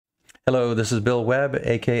Hello, this is Bill Webb,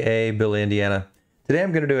 aka Bill Indiana. Today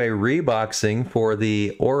I'm going to do a reboxing for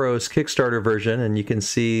the Oros Kickstarter version, and you can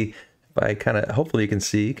see by hopefully you can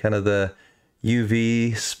see the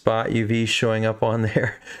UV showing up on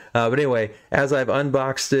there. But anyway, as I've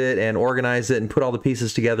unboxed it and organized it and put all the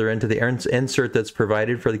pieces together into the insert that's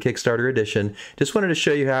provided for the Kickstarter edition, just wanted to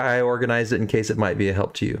show you how I organized it in case it might be a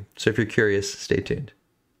help to you. So if you're curious, stay tuned.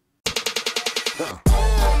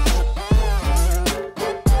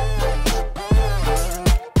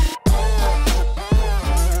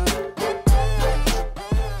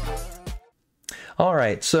 All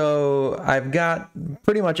right, so I've got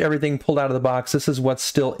pretty much everything pulled out of the box. This is what's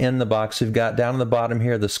still in the box. We've got down on the bottom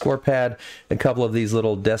here the score pad, a couple of these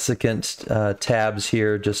little desiccant tabs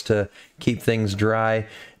here just to keep things dry.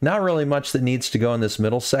 Not really much that needs to go in this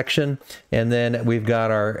middle section. And then we've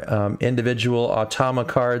got our individual automa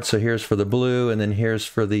cards. So here's for the blue, and then here's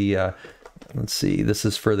for the let's see, this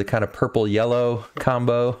is for the kind of purple-yellow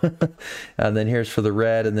combo. And then here's for the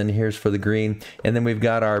red, and then here's for the green. And then we've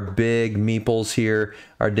got our big meeples here,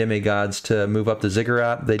 our demigods to move up the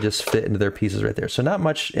ziggurat. They just fit into their pieces right there. So not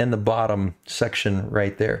much in the bottom section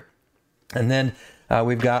right there. And then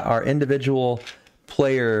we've got our individual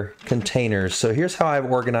player containers. So here's how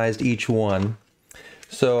I've organized each one.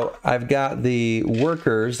 So I've got the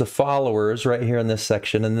workers, the followers right here in this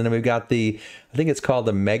section, and then we've got the, I think it's called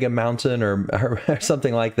the Mega Mountain or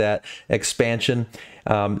something like that, expansion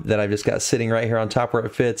that I've just got sitting right here on top where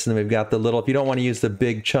it fits. And then we've got the little, if you don't want to use the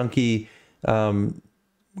big chunky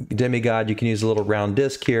demigod, you can use a little round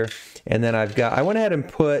disc here. And then I went ahead and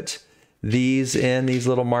put these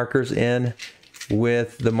little markers in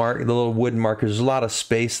with the little wooden markers. There's a lot of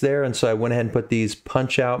space there, and so I went ahead and put these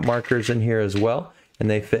punch out markers in here as well, and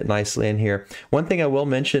they fit nicely in here. One thing I will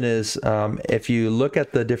mention is if you look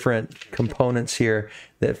at the different components here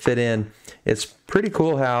that fit in, it's pretty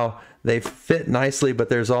cool how they fit nicely, but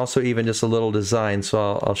there's also even just a little design.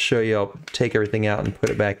 So I'll show you, I'll take everything out and put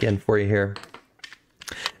it back in for you here.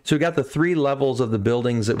 So we've got the 3 levels of the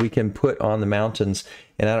buildings that we can put on the mountains.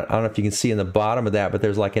 And I don't know if you can see in the bottom of that, but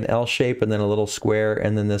there's like an L shape and then a little square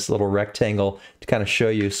and then this little rectangle to kind of show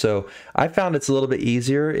you. So I found it's a little bit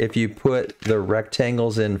easier if you put the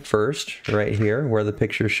rectangles in first, right here, where the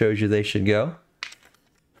picture shows you they should go.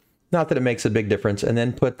 Not that it makes a big difference. And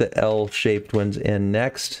then put the L-shaped ones in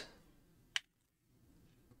next.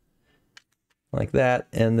 Like that,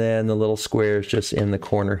 and then the little squares just in the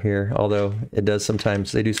corner here, although they do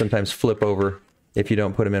sometimes flip over if you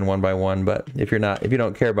don't put them in one by one, but if you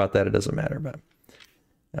don't care about that, it doesn't matter.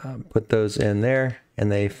 But put those in there and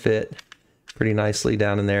they fit pretty nicely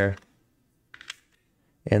down in there,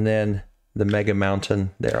 and then the Mega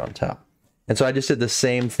Mountain there on top. And so I just did the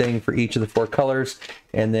same thing for each of the 4 colors,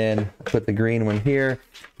 and then put the green one here,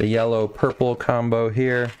 the yellow purple combo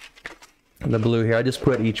here, and the blue here. I just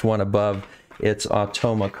put each one above its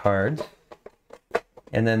automa cards,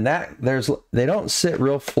 and then they don't sit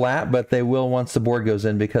real flat, but they will once the board goes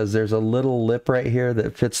in, because there's a little lip right here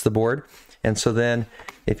that fits the board. And so then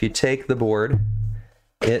if you take the board,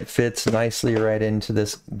 it fits nicely right into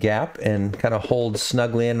this gap and kind of holds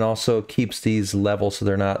snugly in, and also keeps these level so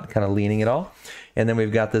they're not kind of leaning at all. And then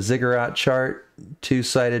we've got the ziggurat chart,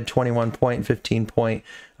 2-sided, 21 point, 15 point,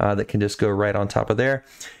 that can just go right on top of there.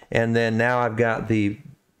 And then now I've got the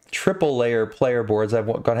triple layer player boards. I've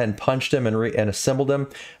gone ahead and punched them and assembled them.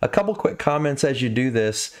 A couple quick comments as you do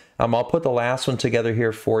this. I'll put the last one together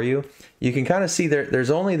here for you. You can kind of see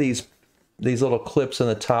there's only these little clips in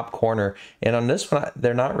the top corner, and on this one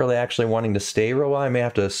they're not really actually wanting to stay real well. I may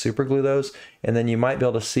have to super glue those, and then you might be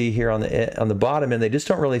able to see here on the bottom, and they just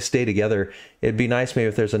don't really stay together. It'd be nice maybe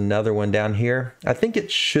if there's another one down here. I think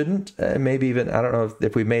it shouldn't, maybe even, I don't know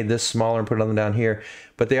if we made this smaller and put another one down here,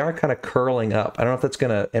 but they are kind of curling up. I don't know if that's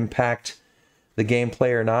going to impact the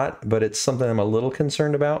gameplay or not, but it's something I'm a little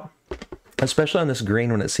concerned about, especially on this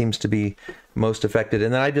green one. It seems to be most affected.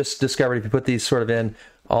 And then I just discovered if you put these sort of in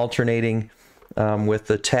alternating with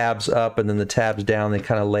the tabs up and then the tabs down, they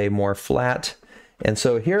kind of lay more flat. And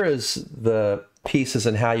so here is the pieces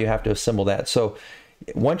and how you have to assemble that. So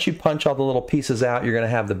once you punch all the little pieces out, you're going to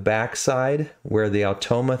have the back side where the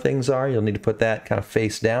automa things are. You'll need to put that kind of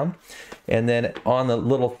face down. And then on the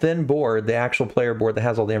little thin board, the actual player board that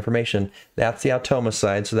has all the information, that's the automa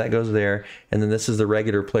side, so that goes there. And then this is the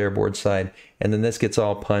regular player board side. And then this gets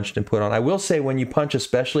all punched and put on. I will say when you punch,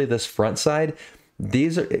 especially this front side,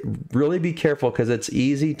 these are, really be careful, because it's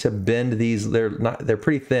easy to bend these. They're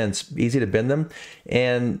pretty thin. It's easy to bend them,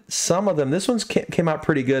 and some of them, this one's came out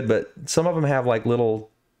pretty good, but some of them have like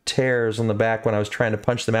little tears on the back when I was trying to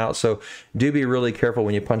punch them out. So do be really careful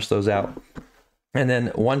when you punch those out. And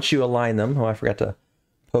then once you align them, oh, I forgot to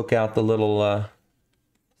poke out the little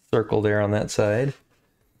circle there on that side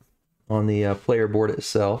on the player board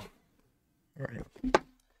itself. All right.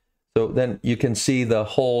 So then you can see the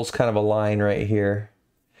holes kind of align right here.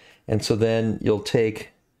 And so then you'll take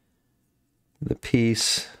the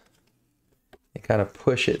piece and kind of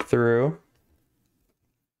push it through.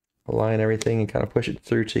 Align everything and kind of push it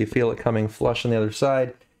through till you feel it coming flush on the other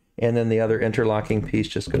side. And then the other interlocking piece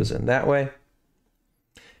just goes in that way.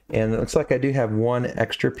 And it looks like I do have one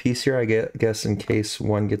extra piece here, I guess, in case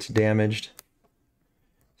one gets damaged.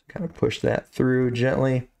 So kind of push that through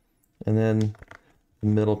gently. And then the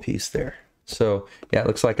middle piece there. So yeah, it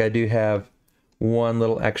looks like I do have one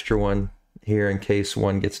little extra one here in case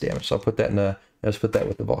one gets damaged. So I'll put that in let's put that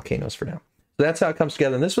with the volcanoes for now. So that's how it comes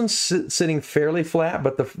together. And this one's sitting fairly flat,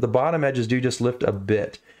 but the bottom edges do just lift a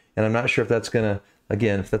bit. And I'm not sure if that's gonna,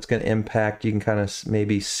 again, if that's gonna impact, you can kind of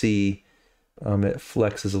maybe see it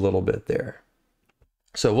flexes a little bit there.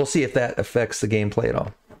 So we'll see if that affects the gameplay at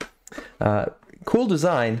all. Cool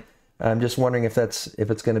design. I'm just wondering if it's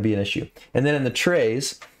going to be an issue. And then in the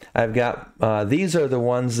trays, I've got these are the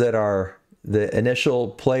ones that are the initial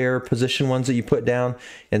player position ones that you put down,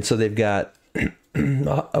 and so they've got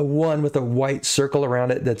a one with a white circle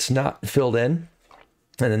around it that's not filled in,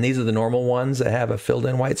 and then these are the normal ones that have a filled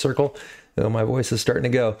in white circle. Oh, my voice is starting to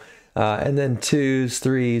go. And then 2s,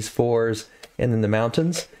 3s, 4s, and then the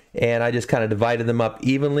mountains. And I just kind of divided them up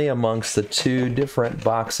evenly amongst the two different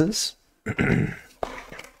boxes.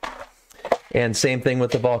 And same thing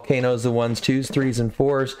with the volcanoes, the 1s, 2s, 3s, and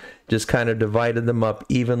 4s. Just kind of divided them up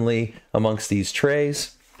evenly amongst these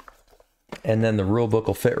trays. And then the rule book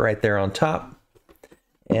will fit right there on top.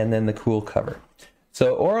 And then the cool cover.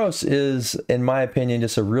 So Oros is, in my opinion,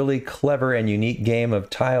 just a really clever and unique game of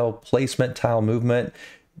tile placement, tile movement.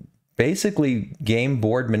 Basically game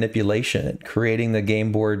board manipulation, creating the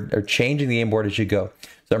game board or changing the game board as you go.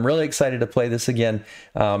 So I'm really excited to play this again,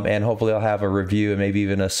 and hopefully I'll have a review and maybe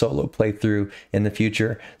even a solo playthrough in the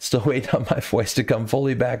future. Still waiting on my voice to come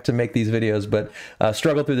fully back to make these videos, but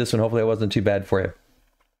struggle through this one. Hopefully it wasn't too bad for you.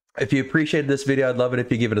 If you appreciated this video, I'd love it if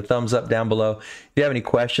you give it a thumbs up down below. If you have any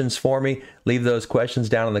questions for me, leave those questions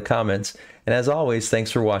down in the comments. And as always,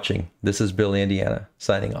 thanks for watching. This is Billy Indiana,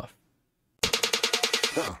 signing off.